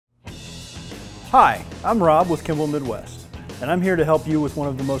Hi, I'm Rob with Kimball Midwest, and I'm here to help you with one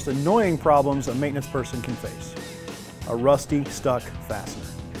of the most annoying problems a maintenance person can face: a rusty, stuck fastener.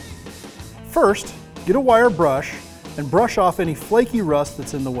 First, get a wire brush and brush off any flaky rust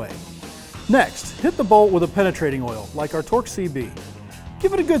that's in the way. Next, hit the bolt with a penetrating oil, like our Torque CB.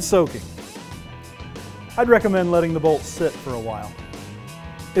 Give it a good soaking. I'd recommend letting the bolt sit for a while.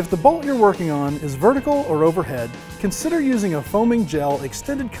 If the bolt you're working on is vertical or overhead, consider using a foaming gel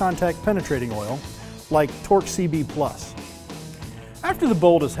extended contact penetrating oil like Torque CB Plus. After the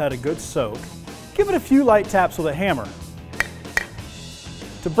bolt has had a good soak, give it a few light taps with a hammer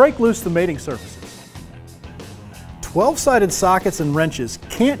to break loose the mating surfaces. 12-sided sockets and wrenches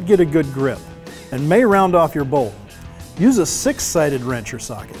can't get a good grip and may round off your bolt. Use a 6-sided wrench or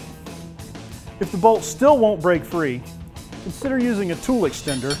socket. If the bolt still won't break free, consider using a tool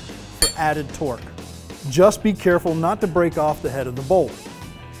extender for added torque. Just be careful not to break off the head of the bolt.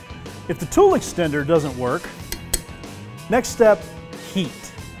 If the tool extender doesn't work, next step, heat.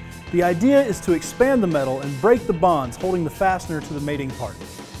 The idea is to expand the metal and break the bonds holding the fastener to the mating part.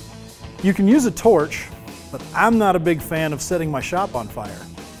 You can use a torch, but I'm not a big fan of setting my shop on fire.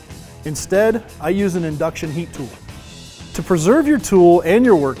 Instead, I use an induction heat tool. To preserve your tool and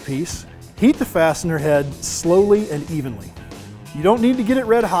your workpiece, heat the fastener head slowly and evenly. You don't need to get it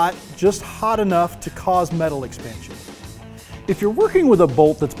red hot, just hot enough to cause metal expansion. If you're working with a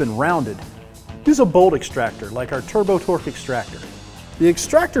bolt that's been rounded, use a bolt extractor like our Turbo Torque extractor. The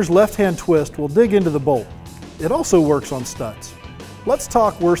extractor's left-hand twist will dig into the bolt. It also works on studs. Let's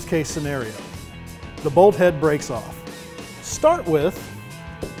talk worst case scenario. The bolt head breaks off. Start with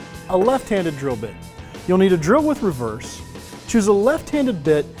a left-handed drill bit. You'll need a drill with reverse. Choose a left-handed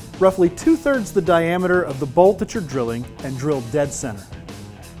bit roughly 2/3 the diameter of the bolt that you're drilling and drill dead center.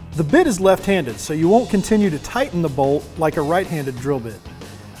 The bit is left-handed, so you won't continue to tighten the bolt like a right-handed drill bit.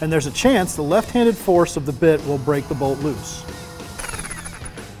 And there's a chance the left-handed force of the bit will break the bolt loose.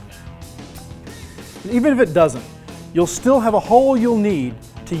 And even if it doesn't, you'll still have a hole you'll need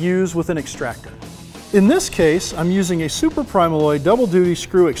to use with an extractor. In this case, I'm using a super primaloy double-duty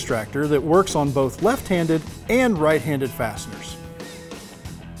screw extractor that works on both left-handed and right-handed fasteners.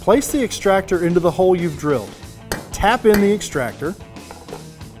 Place the extractor into the hole you've drilled. Tap in the extractor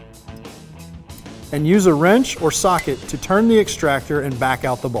and use a wrench or socket to turn the extractor and back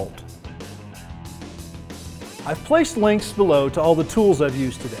out the bolt. I've placed links below to all the tools I've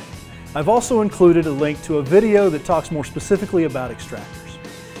used today. I've also included a link to a video that talks more specifically about extractors.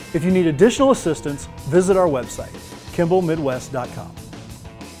 If you need additional assistance, visit our website, kimballmidwest.com.